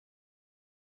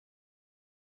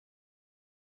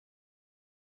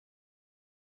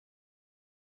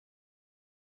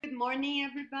Good morning,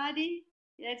 everybody.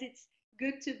 Yes, it's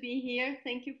good to be here.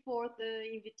 Thank you for the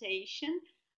invitation.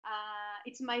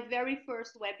 It's my very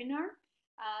first webinar,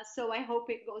 so I hope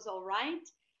it goes all right.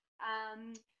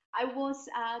 I was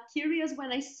curious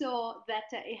when I saw that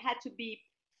it had to be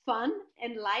fun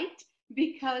and light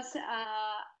because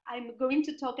I'm going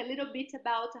to talk a little bit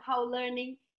about how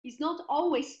learning is not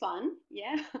always fun,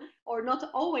 yeah, or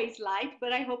not always light,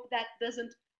 but I hope that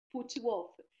doesn't put you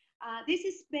off. This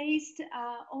is based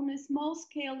on a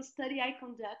small-scale study I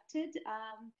conducted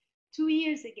 2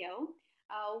 years ago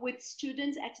with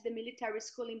students at the military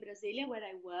school in Brasilia, where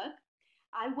I work.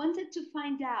 I wanted to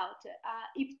find out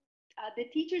if the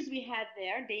teachers we had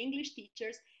there, the English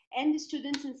teachers, and the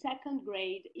students in second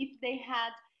grade, if they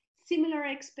had similar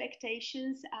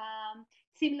expectations,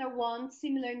 similar wants,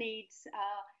 similar needs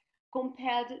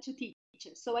compared to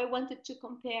teachers. So I wanted to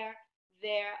compare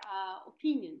their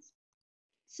opinions.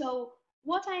 So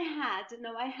what I had,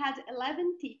 I had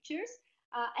 11 teachers.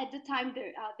 At the time,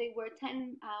 they were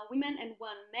 10 women and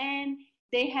 1 man.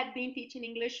 They had been teaching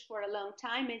English for a long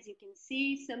time, as you can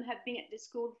see. Some have been at the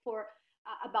school for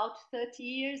about 30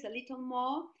 years, a little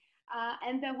more.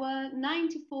 And there were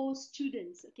 94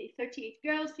 students, okay, 38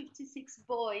 girls, 56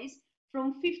 boys,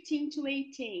 from 15 to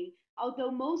 18.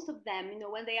 Although most of them,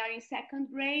 when they are in second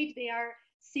grade, they are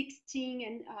 16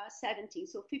 and 17.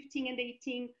 So 15 and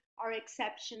 18 are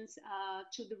exceptions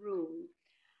to the rule.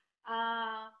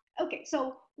 Okay,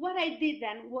 so what I did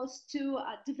then was to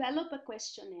develop a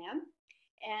questionnaire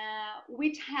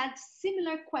which had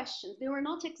similar questions. They were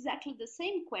not exactly the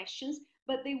same questions,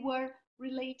 but they were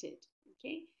related,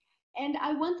 okay? And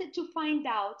I wanted to find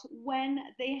out when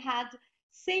they had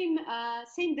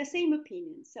the same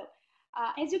opinion. So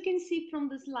as you can see from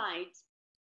the slides,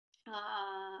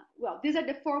 well, these are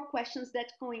the 4 questions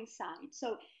that coincide.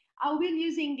 So I will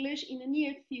use English in the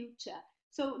near future.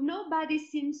 So nobody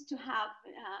seems to have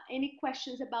any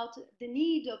questions about the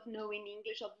need of knowing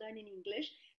English, of learning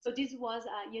English. So this was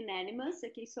unanimous.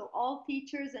 Okay, so all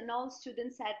teachers and all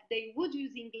students said they would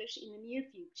use English in the near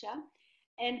future.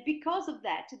 And because of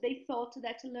that, they thought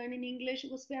that learning English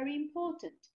was very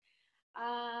important.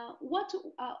 What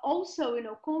also,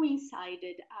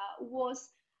 coincided was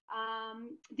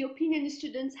the opinion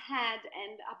students had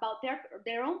and about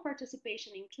their own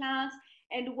participation in class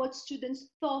and what students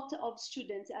thought of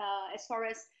students as far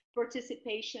as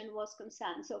participation was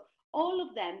concerned. So all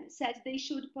of them said they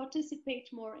should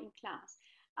participate more in class.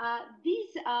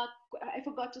 I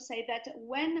forgot to say that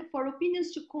when for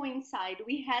opinions to coincide,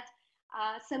 we had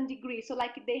some degree. So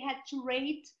like they had to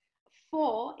rate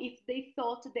 4 if they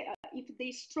thought if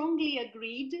they strongly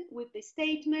agreed with the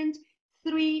statement,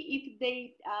 3 if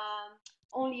they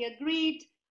only agreed,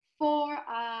 2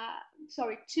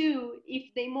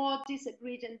 if they more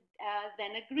disagreed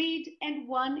than agreed, and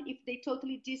 1 if they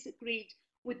totally disagreed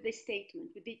with the statement,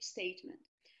 with each statement.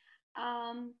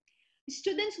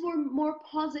 Students were more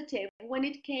positive when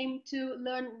it came to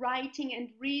learn writing and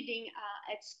reading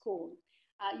at school.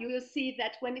 You will see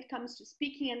that when it comes to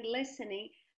speaking and listening,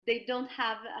 they don't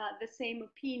have the same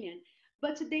opinion,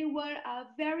 but they were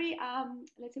very,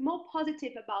 let's say, more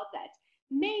positive about that.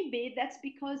 Maybe that's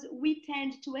because we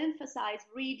tend to emphasize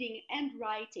reading and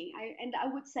writing, and I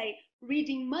would say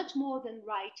reading much more than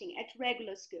writing at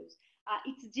regular schools.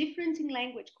 It's different in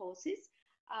language courses,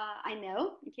 I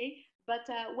know, okay, but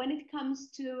when it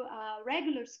comes to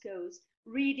regular schools,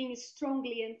 reading is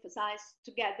strongly emphasized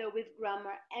together with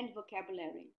grammar and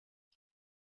vocabulary.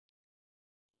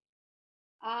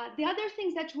 The other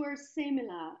things that were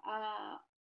similar,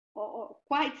 or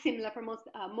quite similar for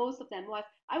most of them, was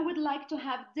I would like to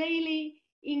have daily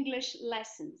English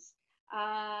lessons.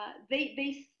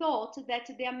 They thought that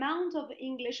the amount of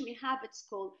English we have at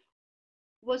school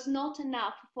was not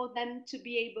enough for them to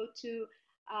be able to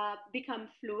become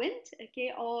fluent,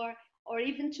 okay, or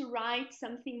even to write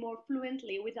something more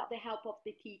fluently without the help of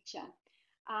the teacher.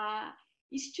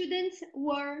 Students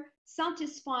were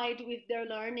satisfied with their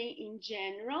learning in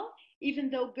general, even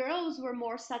though girls were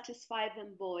more satisfied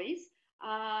than boys.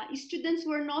 Students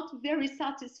were not very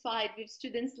satisfied with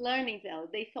students learning, though.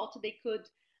 They thought they could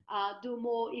do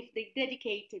more if they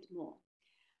dedicated more.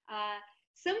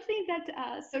 Something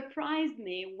that surprised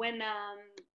me when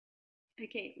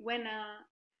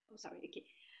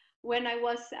when I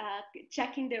was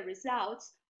checking the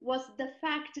results was the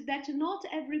fact that not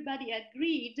everybody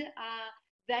agreed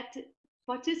that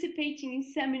participating in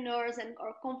seminars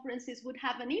or conferences would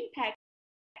have an impact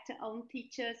on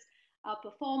teachers'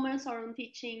 performance or on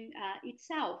teaching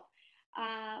itself.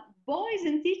 Boys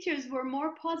and teachers were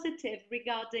more positive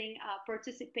regarding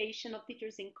participation of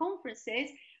teachers in conferences.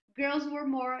 Girls were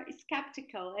more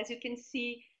skeptical. As you can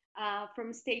see,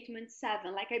 from statement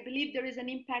 7. Like, I believe there is an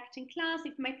impact in class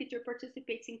if my teacher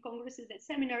participates in congresses and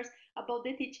seminars about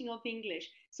the teaching of English.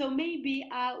 So maybe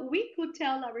we could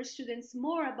tell our students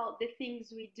more about the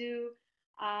things we do,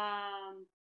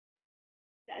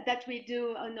 that we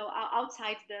do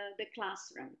outside the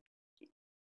classroom.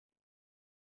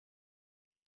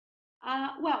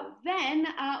 Well, then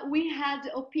we had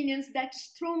opinions that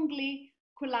strongly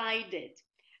collided.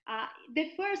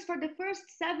 For the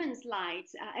first 7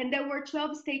 slides, and there were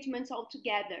 12 statements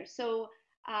altogether. So,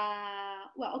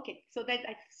 well, okay, so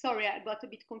sorry, I got a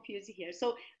bit confused here.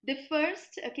 So the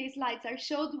first, slides I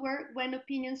showed were when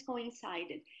opinions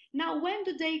coincided. Now, when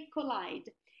do they collide?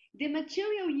 The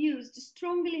material used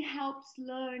strongly helps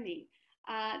learning.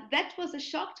 That was a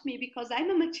shock to me because I'm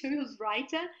a materials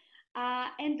writer,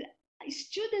 and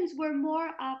students were more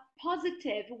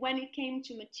positive when it came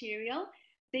to material.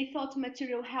 They thought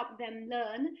material helped them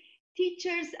learn.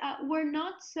 Teachers were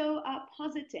not so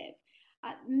positive.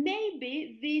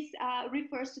 Maybe this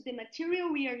refers to the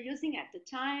material we are using at the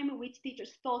time, which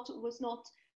teachers thought was not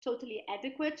totally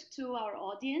adequate to our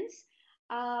audience.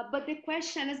 But the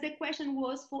question, as the question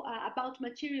was about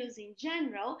materials in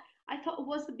general, I thought it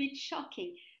was a bit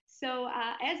shocking. So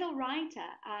as a writer,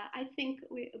 I think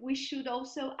we should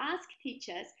also ask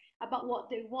teachers about what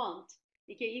they want.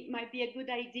 Okay, it might be a good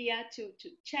idea to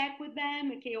check with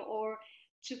them, okay, or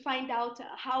to find out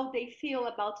how they feel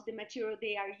about the material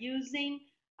they are using,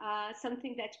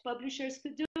 something that publishers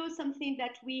could do, something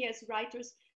that we as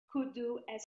writers could do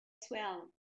as well.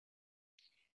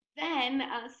 Then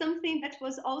something that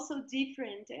was also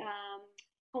different,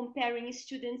 comparing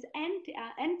students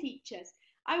and teachers.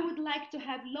 I would like to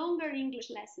have longer English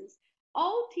lessons.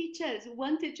 All teachers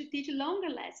wanted to teach longer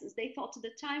lessons. They thought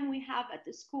the time we have at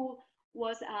the school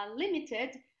was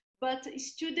limited, but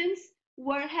students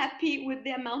were happy with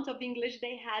the amount of English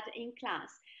they had in class.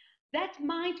 That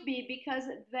might be because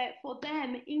for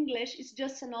them, English is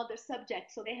just another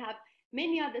subject. So they have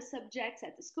many other subjects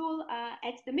at the school.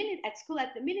 At the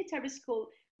military school,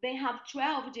 they have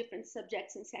 12 different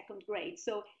subjects in 2nd grade.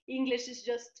 So English is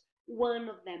just one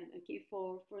of them, okay,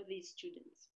 for these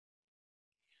students.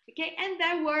 Okay, and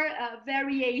there were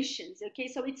variations. Okay,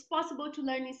 so it's possible to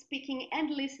learn in speaking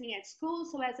and listening at school.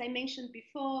 So as I mentioned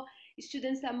before,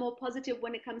 students are more positive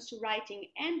when it comes to writing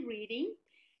and reading.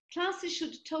 Classes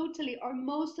should totally or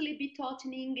mostly be taught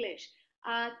in English.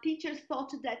 Teachers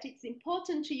thought that it's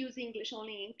important to use English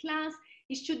only in class.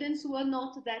 Students were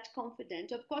not that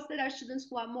confident. Of course, there are students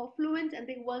who are more fluent and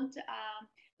they want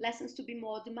lessons to be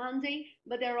more demanding,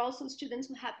 but there are also students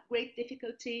who have great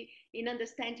difficulty in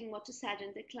understanding what is said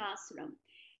in the classroom.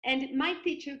 And my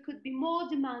teacher could be more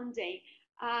demanding.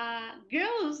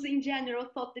 Girls in general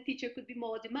thought the teacher could be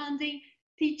more demanding.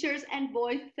 Teachers and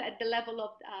boys at the level of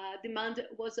demand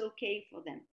was okay for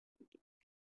them.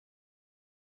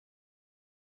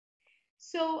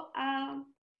 So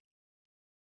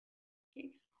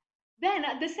then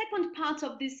the second part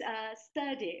of this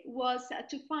study was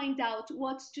to find out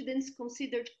what students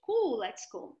considered cool at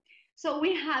school. So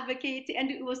we have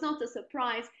and it was not a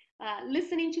surprise,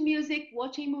 listening to music,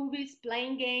 watching movies,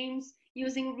 playing games,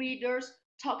 using readers,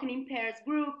 talking in pairs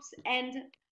groups, and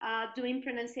doing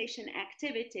pronunciation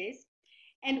activities.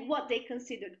 And what they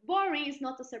considered boring is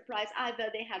not a surprise either.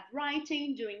 They had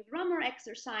writing, doing grammar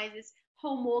exercises,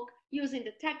 homework, using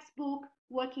the textbook,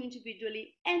 working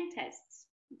individually, and tests.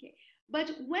 Okay.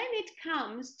 But when it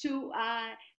comes to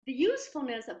the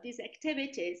usefulness of these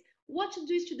activities, what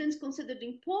do students consider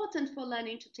important for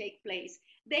learning to take place?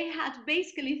 They had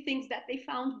basically things that they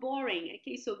found boring.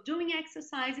 Okay, so doing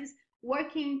exercises,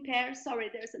 working in pairs, sorry,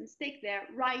 there's a mistake there,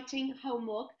 writing,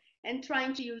 homework, and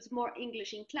trying to use more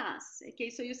English in class. Okay,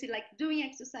 so you see, like doing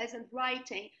exercise and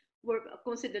writing were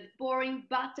considered boring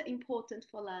but important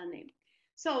for learning.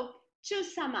 So to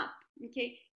sum up,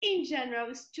 okay, in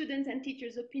general, students and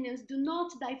teachers' opinions do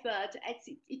not diverge as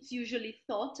it's usually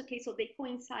thought. Okay, so they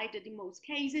coincided in most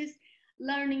cases.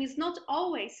 Learning is not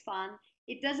always fun.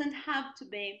 It doesn't have to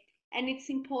be, and it's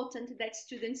important that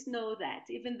students know that,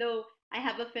 even though I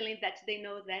have a feeling that they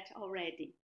know that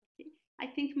already. Okay? I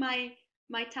think my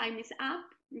time is up.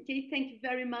 Okay, thank you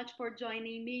very much for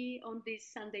joining me on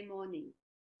this Sunday morning.